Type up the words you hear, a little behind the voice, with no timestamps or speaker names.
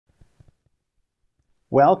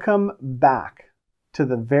Welcome back to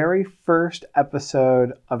the very first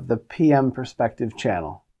episode of the PM Perspective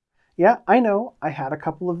channel. Yeah, I know, I had a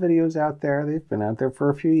couple of videos out there. They've been out there for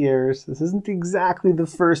a few years. This isn't exactly the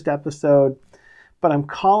first episode, but I'm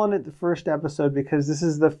calling it the first episode because this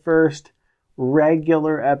is the first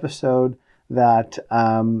regular episode that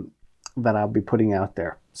I'll be putting out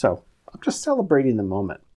there. So I'm just celebrating the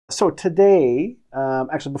moment. So today,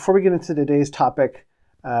 actually, before we get into today's topic,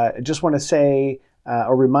 I just want to say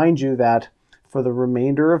or remind you that for the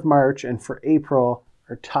remainder of March and for April,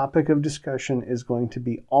 our topic of discussion is going to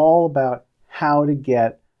be all about how to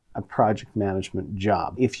get a project management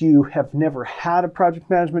job. If you have never had a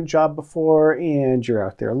project management job before and you're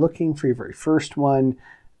out there looking for your very first one,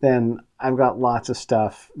 then I've got lots of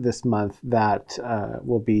stuff this month that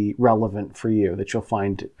will be relevant for you, that you'll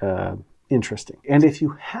find interesting. And if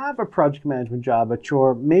you have a project management job, but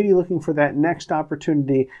you're maybe looking for that next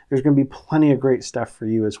opportunity, there's going to be plenty of great stuff for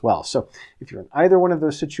you as well. So if you're in either one of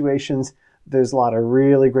those situations, there's a lot of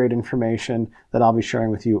really great information that I'll be sharing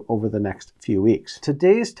with you over the next few weeks.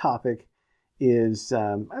 Today's topic is,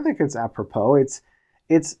 I think it's apropos.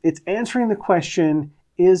 It's answering the question,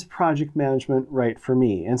 is project management right for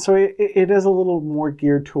me? And so it is a little more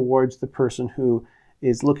geared towards the person who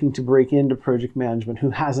is looking to break into project management who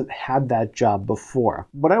hasn't had that job before.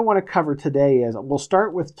 What I want to cover today is we'll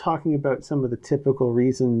start with talking about some of the typical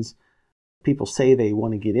reasons people say they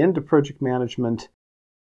want to get into project management.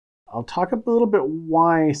 I'll talk a little bit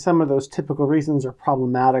why some of those typical reasons are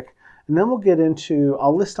problematic, and then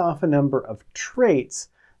I'll list off a number of traits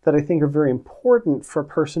that I think are very important for a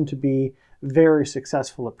person to be very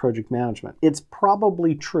successful at project management. It's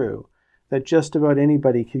probably true that just about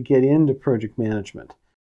anybody could get into project management.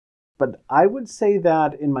 But I would say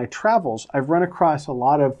that in my travels, I've run across a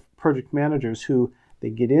lot of project managers who they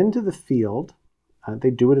get into the field,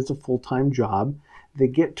 they do it as a full-time job, they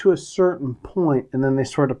get to a certain point and then they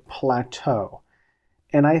sort of plateau.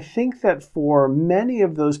 And I think that for many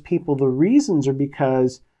of those people, the reasons are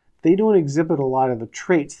because they don't exhibit a lot of the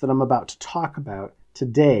traits that I'm about to talk about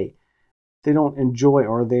today. They don't enjoy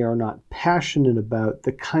or they are not passionate about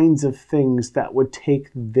the kinds of things that would take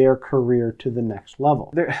their career to the next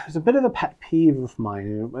level. There's a bit of a pet peeve of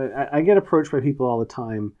mine. I get approached by people all the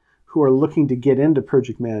time who are looking to get into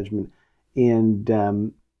project management,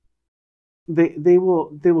 and they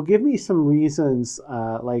will give me some reasons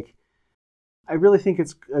like, I really think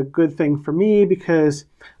it's a good thing for me because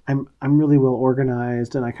I'm really well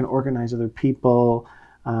organized and I can organize other people.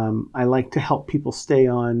 I like to help people stay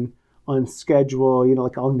on schedule,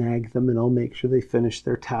 like I'll nag them and I'll make sure they finish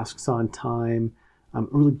their tasks on time. I'm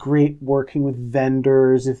really great working with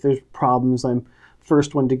vendors. If there's problems, I'm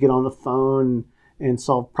first one to get on the phone and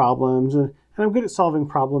solve problems. And I'm good at solving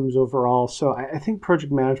problems overall. So I think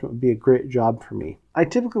project management would be a great job for me. I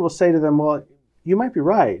typically will say to them, well, you might be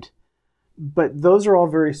right, but those are all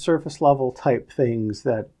very surface level type things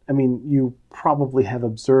that, you probably have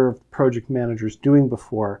observed project managers doing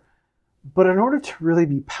before. But in order to really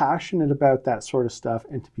be passionate about that sort of stuff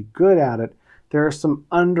and to be good at it, there are some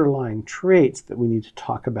underlying traits that we need to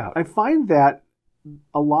talk about. I find that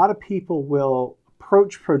a lot of people will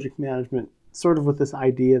approach project management sort of with this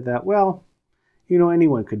idea that, well,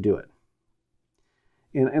 anyone could do it.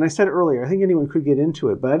 And I said earlier, I think anyone could get into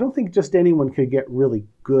it, but I don't think just anyone could get really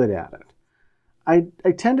good at it.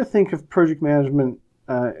 I tend to think of project management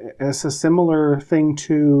as a similar thing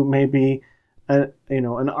to maybe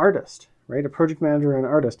an artist, right? A project manager and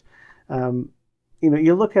an artist.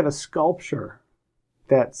 You look at a sculpture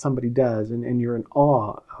that somebody does and you're in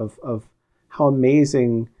awe of how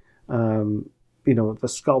amazing, the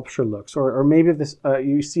sculpture looks. Or maybe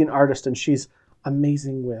you see an artist and she's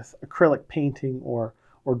amazing with acrylic painting or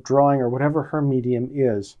drawing or whatever her medium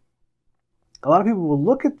is. A lot of people will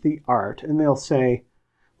look at the art and they'll say,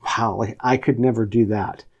 wow, I could never do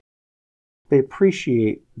that. They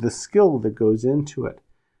appreciate the skill that goes into it.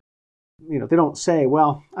 They don't say,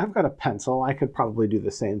 well, I've got a pencil, I could probably do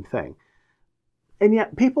the same thing. And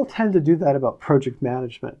yet people tend to do that about project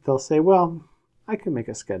management. They'll say, well, I can make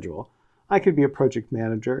a schedule. I could be a project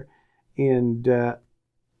manager. And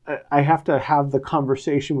I have to have the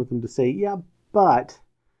conversation with them to say, yeah, but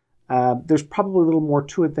there's probably a little more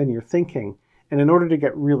to it than you're thinking. And in order to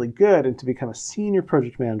get really good and to become a senior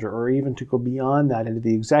project manager, or even to go beyond that into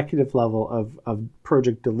the executive level of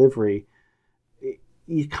project delivery,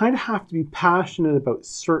 you kind of have to be passionate about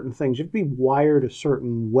certain things. You have to be wired a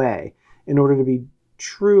certain way in order to be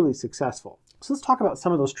truly successful. So let's talk about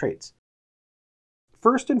some of those traits.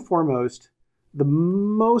 First and foremost, the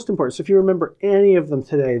most important, so if you remember any of them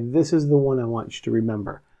today, this is the one I want you to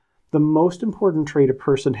remember. The most important trait a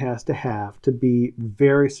person has to be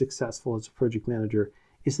very successful as a project manager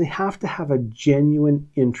is they have to have a genuine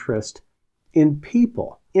interest in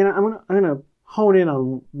people. And I'm gonna hone in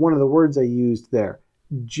on one of the words I used there,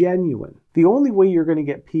 genuine. The only way you're going to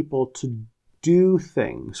get people to do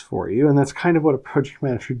things for you, and that's kind of what a project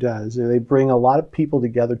manager does, they bring a lot of people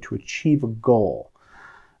together to achieve a goal.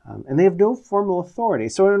 And they have no formal authority.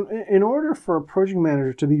 So in order for a project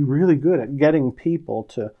manager to be really good at getting people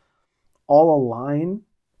to all align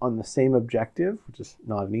on the same objective, which is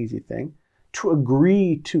not an easy thing, to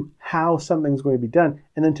agree to how something's going to be done,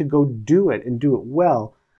 and then to go do it and do it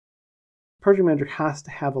well, project manager has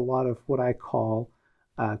to have a lot of what I call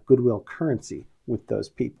goodwill currency with those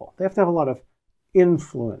people. They have to have a lot of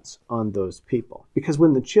influence on those people. Because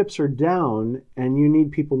when the chips are down and you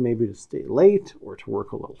need people maybe to stay late or to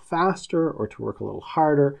work a little faster or to work a little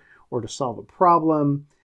harder or to solve a problem,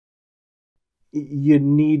 you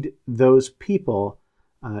need those people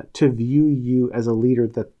to view you as a leader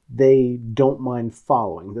that they don't mind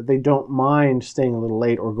following, that they don't mind staying a little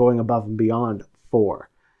late or going above and beyond for.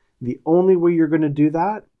 The only way you're going to do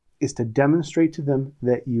that is to demonstrate to them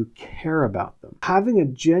that you care about them. Having a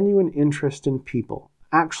genuine interest in people,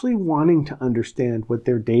 actually wanting to understand what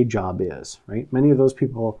their day job is, right? Many of those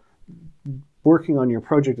people working on your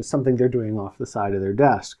project is something they're doing off the side of their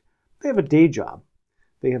desk. They have a day job.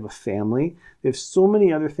 They have a family. They have so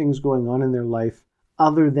many other things going on in their life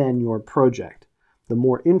other than your project. The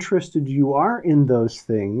more interested you are in those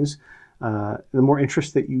things, the more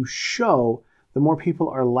interest that you show, the more people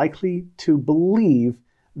are likely to believe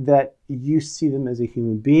that you see them as a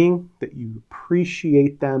human being, that you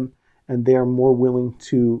appreciate them, and they're more willing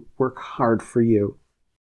to work hard for you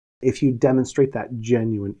if you demonstrate that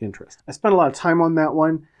genuine interest. I spent a lot of time on that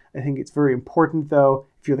one. I think it's very important, though,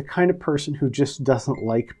 if you're the kind of person who just doesn't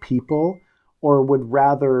like people or would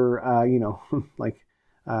rather,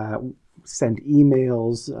 send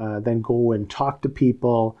emails than go and talk to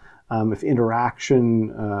people, if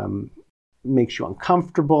interaction makes you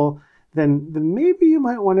uncomfortable, then maybe you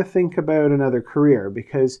might want to think about another career,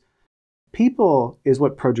 because people is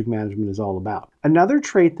what project management is all about. Another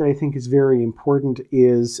trait that I think is very important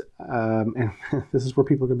is, and this is where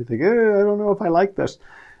people are going to be thinking, I don't know if I like this.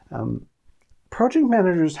 Project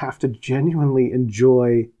managers have to genuinely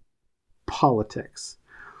enjoy politics.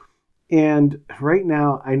 And right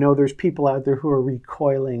now, I know there's people out there who are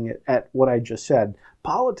recoiling at what I just said.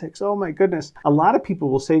 Politics, oh my goodness. A lot of people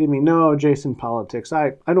will say to me, no, Jason, politics,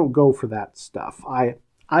 I don't go for that stuff.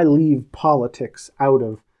 I leave politics out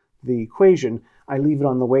of the equation. I leave it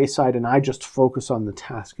on the wayside and I just focus on the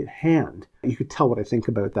task at hand. You could tell what I think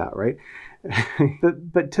about that, right?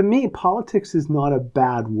 But to me, politics is not a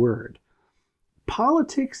bad word.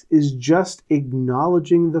 Politics is just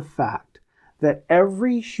acknowledging the fact that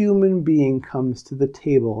every human being comes to the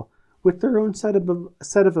table with their own set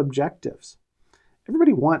of objectives.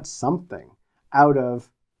 Everybody wants something out of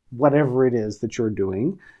whatever it is that you're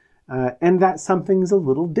doing, and that something's a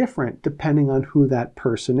little different depending on who that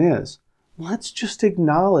person is. Let's just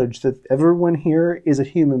acknowledge that everyone here is a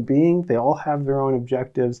human being. They all have their own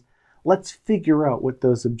objectives. Let's figure out what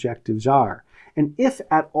those objectives are. And if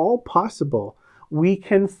at all possible, we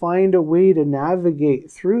can find a way to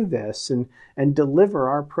navigate through this and deliver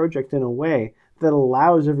our project in a way that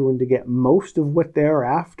allows everyone to get most of what they're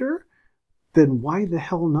after, then why the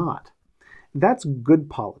hell not? That's good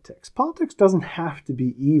politics. Politics doesn't have to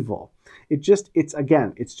be evil. It's just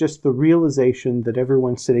the realization that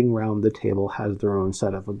everyone sitting around the table has their own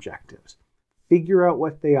set of objectives. Figure out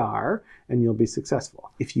what they are, and you'll be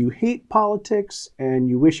successful. If you hate politics and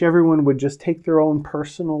you wish everyone would just take their own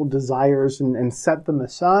personal desires and set them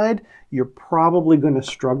aside, you're probably going to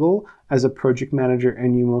struggle as a project manager,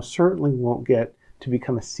 and you most certainly won't get to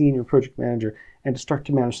become a senior project manager and to start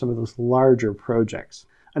to manage some of those larger projects.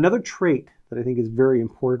 Another trait that I think is very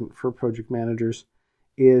important for project managers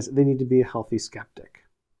is they need to be a healthy skeptic.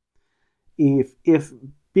 If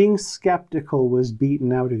being skeptical was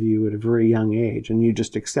beaten out of you at a very young age and you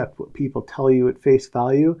just accept what people tell you at face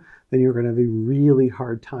value, then you're going to have a really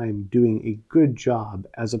hard time doing a good job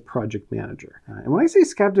as a project manager. And when I say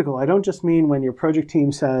skeptical, I don't just mean when your project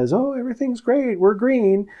team says, oh, everything's great, we're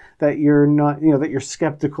green, that you're not, that you're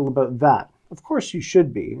skeptical about that. Of course you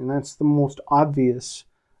should be, and that's the most obvious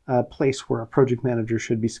place where a project manager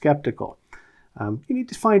should be skeptical. You need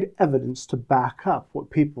to find evidence to back up what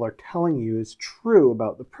people are telling you is true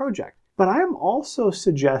about the project. But I'm also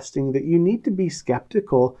suggesting that you need to be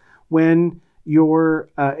skeptical when your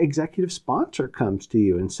executive sponsor comes to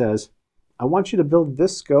you and says, I want you to build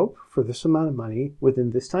this scope for this amount of money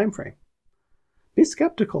within this time frame. Be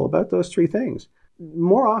skeptical about those three things.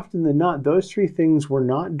 more often than not, those three things were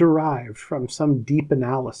not derived from some deep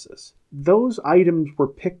analysis. Those items were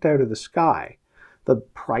picked out of the sky. The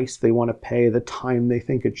price they want to pay, the time they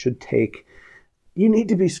think it should take. You need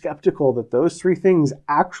to be skeptical that those three things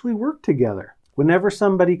actually work together. Whenever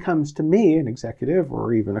somebody comes to me, an executive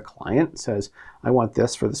or even a client, says, I want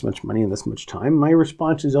this for this much money and this much time, my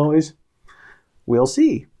response is always, we'll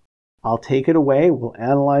see. I'll take it away, we'll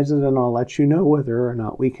analyze it, and I'll let you know whether or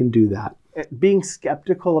not we can do that. Being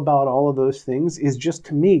skeptical about all of those things is just,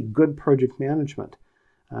 to me, good project management.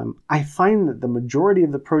 I find that the majority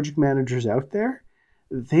of the project managers out there,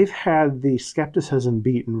 they've had the skepticism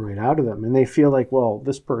beaten right out of them, and they feel like, well,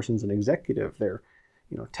 this person's an executive. They're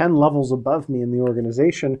 10 levels above me in the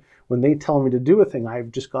organization. When they tell me to do a thing,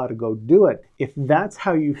 I've just got to go do it. If that's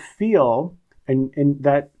how you feel, and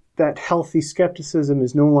that healthy skepticism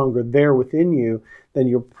is no longer there within you, then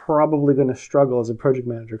you're probably going to struggle as a project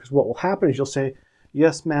manager, because what will happen is you'll say,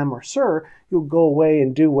 yes, ma'am, or sir. You'll go away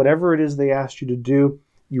and do whatever it is they asked you to do.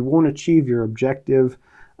 You won't achieve your objective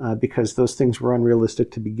because those things were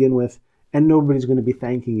unrealistic to begin with, and nobody's going to be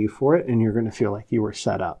thanking you for it, and you're going to feel like you were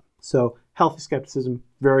set up. So healthy skepticism,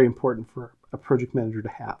 very important for a project manager to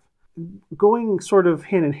have. Going sort of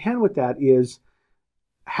hand in hand with that is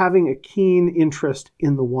having a keen interest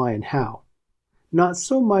in the why and how, not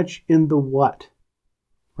so much in the what,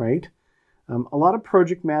 right? A lot of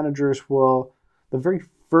project managers will, the very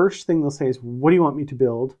first thing they'll say is, what do you want me to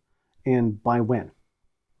build and by when,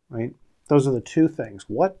 right? Those are the two things,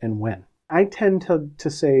 what and when. I tend to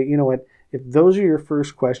say, you know what, if those are your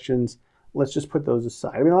first questions, let's just put those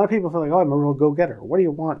aside. I mean, a lot of people feel like, oh, I'm a real go-getter. What do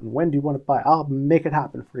you want and when do you want to buy? I'll make it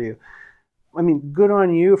happen for you. I mean, good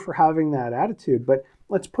on you for having that attitude, but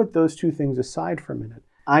let's put those two things aside for a minute.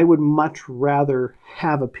 I would much rather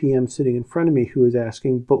have a PM sitting in front of me who is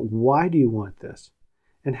asking, but why do you want this?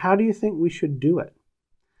 And how do you think we should do it?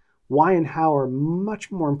 Why and how are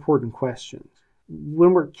much more important questions.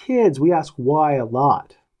 When we're kids, we ask why a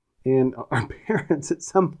lot. And our parents at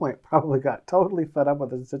some point probably got totally fed up with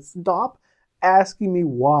us and said, stop asking me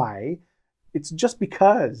why. It's just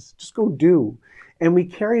because. Just go do. And we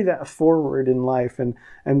carry that forward in life, and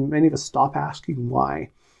many of us stop asking why.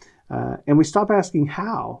 And we stop asking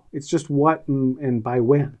how. It's just what and by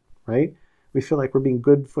when, right? We feel like we're being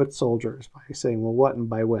good foot soldiers by saying, well, what and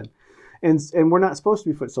by when. And we're not supposed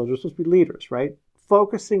to be foot soldiers, we're supposed to be leaders, right?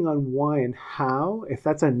 Focusing on why and how, if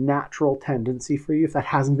that's a natural tendency for you, if that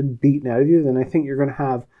hasn't been beaten out of you, then I think you're going to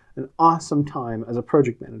have an awesome time as a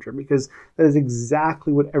project manager, because that is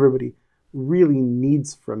exactly what everybody really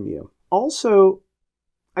needs from you. Also,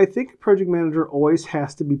 I think a project manager always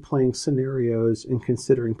has to be playing scenarios and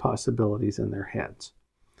considering possibilities in their heads.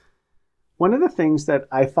 One of the things that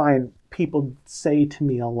I find people say to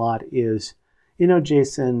me a lot is,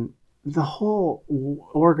 Jason, the whole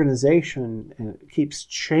organization keeps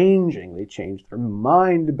changing. They change their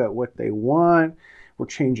mind about what they want. We're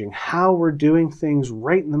changing how we're doing things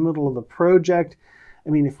right in the middle of the project. I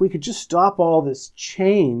mean, if we could just stop all this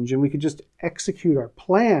change and we could just execute our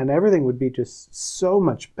plan, everything would be just so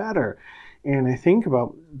much better. And I think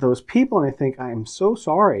about those people and I think, I am so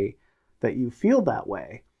sorry that you feel that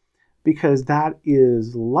way, because that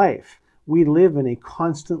is life. We live in a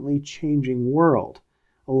constantly changing world.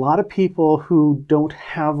 A lot of people who don't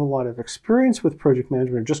have a lot of experience with project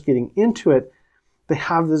management or just getting into it, they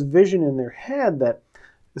have this vision in their head that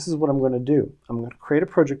this is what I'm going to do. I'm going to create a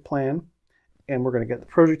project plan, and we're going to get the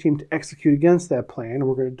project team to execute against that plan, and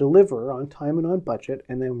we're going to deliver on time and on budget,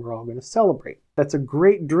 and then we're all going to celebrate. That's a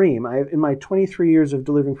great dream. In my 23 years of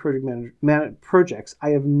delivering projects, I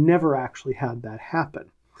have never actually had that happen.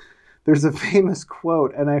 There's a famous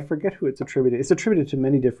quote, and I forget who it's attributed. It's attributed to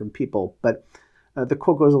many different people, but the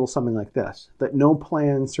quote goes a little something like this, that no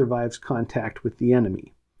plan survives contact with the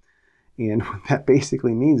enemy. And what that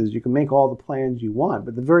basically means is you can make all the plans you want,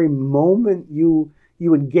 but the very moment you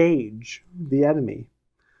engage the enemy,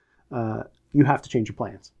 you have to change your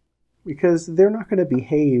plans, because they're not going to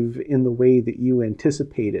behave in the way that you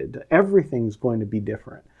anticipated. Everything's going to be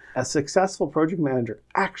different. A successful project manager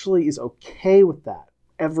actually is okay with that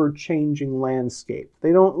ever-changing landscape.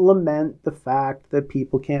 They don't lament the fact that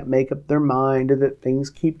people can't make up their mind or that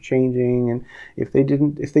things keep changing, and if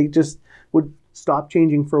they just would stop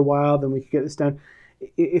changing for a while, then we could get this done.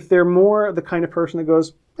 If they're more the kind of person that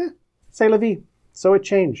goes, c'est la vie, so it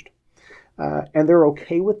changed, and they're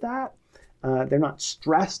okay with that, they're not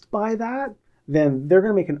stressed by that, then they're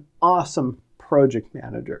going to make an awesome project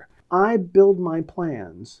manager. I build my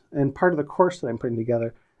plans, and part of the course that I'm putting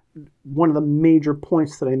together, one of the major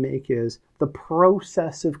points that I make is the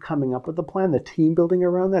process of coming up with the plan, the team building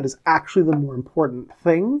around that is actually the more important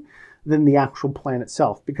thing than the actual plan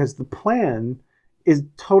itself, because the plan is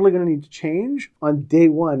totally going to need to change on day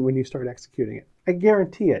one when you start executing it. I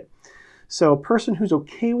guarantee it. So a person who's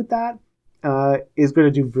okay with that is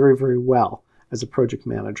going to do very, very well as a project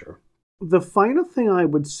manager. The final thing I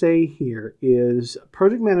would say here is a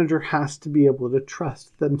project manager has to be able to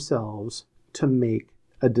trust themselves to make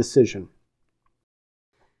a decision.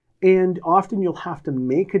 And often you'll have to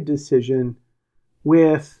make a decision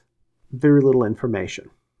with very little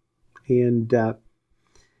information. And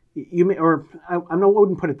you may, or I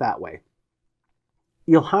wouldn't put it that way.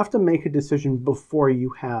 You'll have to make a decision before you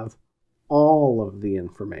have all of the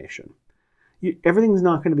information. Everything's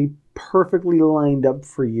not going to be perfectly lined up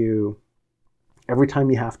for you every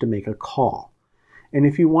time you have to make a call. And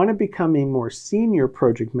if you want to become a more senior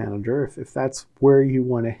project manager, if that's where you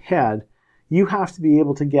want to head, you have to be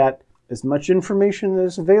able to get as much information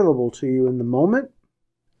as available to you in the moment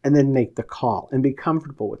and then make the call and be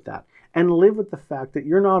comfortable with that and live with the fact that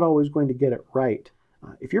you're not always going to get it right.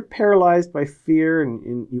 If you're paralyzed by fear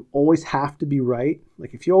and you always have to be right,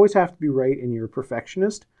 like if you always have to be right and you're a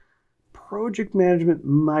perfectionist, project management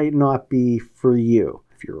might not be for you.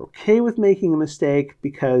 If you're okay with making a mistake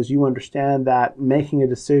because you understand that making a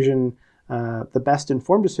decision, the best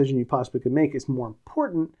informed decision you possibly could make, is more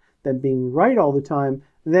important than being right all the time,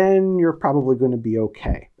 then you're probably going to be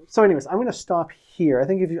okay. So anyways, I'm going to stop here. I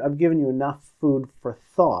think I've given you enough food for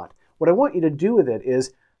thought. What I want you to do with it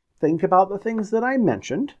is think about the things that I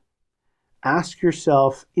mentioned. Ask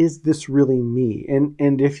yourself, is this really me?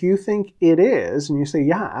 And if you think it is, and you say,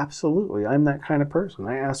 yeah, absolutely, I'm that kind of person.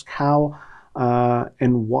 I ask how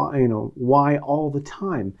and why, why all the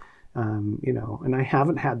time, and I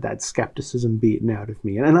haven't had that skepticism beaten out of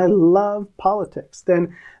me. And I love politics.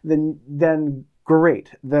 Then great.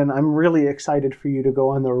 Then I'm really excited for you to go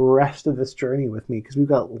on the rest of this journey with me, because we've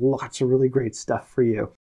got lots of really great stuff for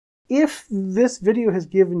you. If this video has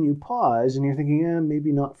given you pause and you're thinking,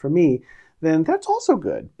 maybe not for me, then that's also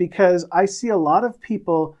good, because I see a lot of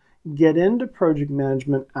people get into project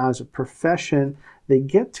management as a profession. They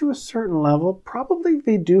get to a certain level. Probably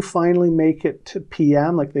they do finally make it to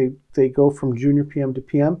PM, like they go from junior PM to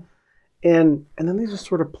PM, and then they just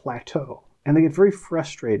sort of plateau and they get very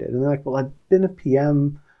frustrated. And they're like, well, I've been a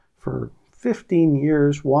PM for 15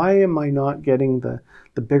 years. Why am I not getting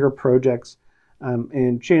the bigger projects?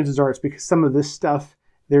 And chances are it's because some of this stuff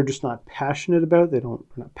they're just not passionate about. They're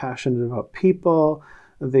not passionate about people.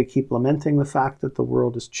 They keep lamenting the fact that the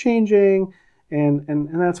world is changing. And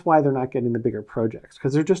that's why they're not getting the bigger projects,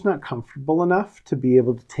 because they're just not comfortable enough to be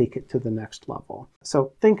able to take it to the next level.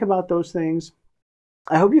 So think about those things.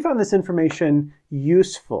 I hope you found this information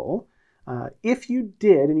useful. If you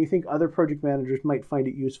did, and you think other project managers might find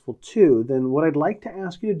it useful too, then what I'd like to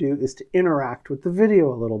ask you to do is to interact with the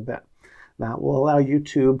video a little bit. That will allow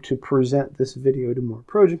YouTube to present this video to more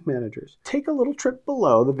project managers. Take a little trip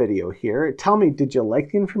below the video here. Tell me, did you like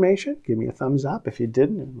the information? Give me a thumbs up. If you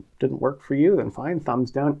didn't and it didn't work for you, then fine, thumbs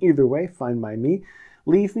down. Either way, fine by me.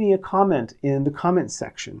 Leave me a comment in the comment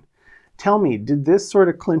section. Tell me, did this sort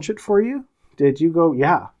of clinch it for you? Did you go,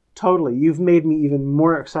 yeah, totally. You've made me even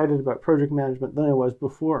more excited about project management than I was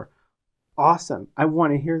before. Awesome. I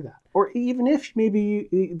want to hear that. Or even if maybe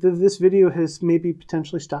this video has maybe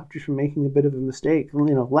potentially stopped you from making a bit of a mistake,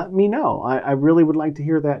 let me know. I really would like to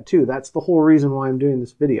hear that too. That's the whole reason why I'm doing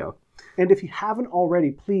this video. And if you haven't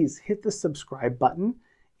already, please hit the subscribe button.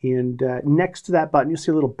 And next to that button, you'll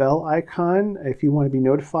see a little bell icon. If you want to be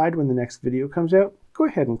notified when the next video comes out, go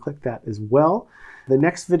ahead and click that as well. The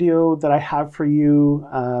next video that I have for you,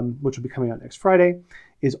 which will be coming out next Friday,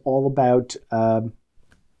 is all about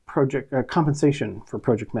project compensation for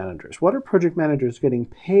project managers. What are project managers getting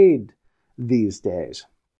paid these days?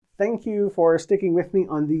 Thank you for sticking with me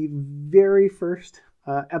on the very first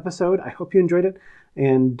episode. I hope you enjoyed it,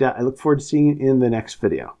 and I look forward to seeing you in the next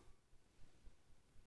video.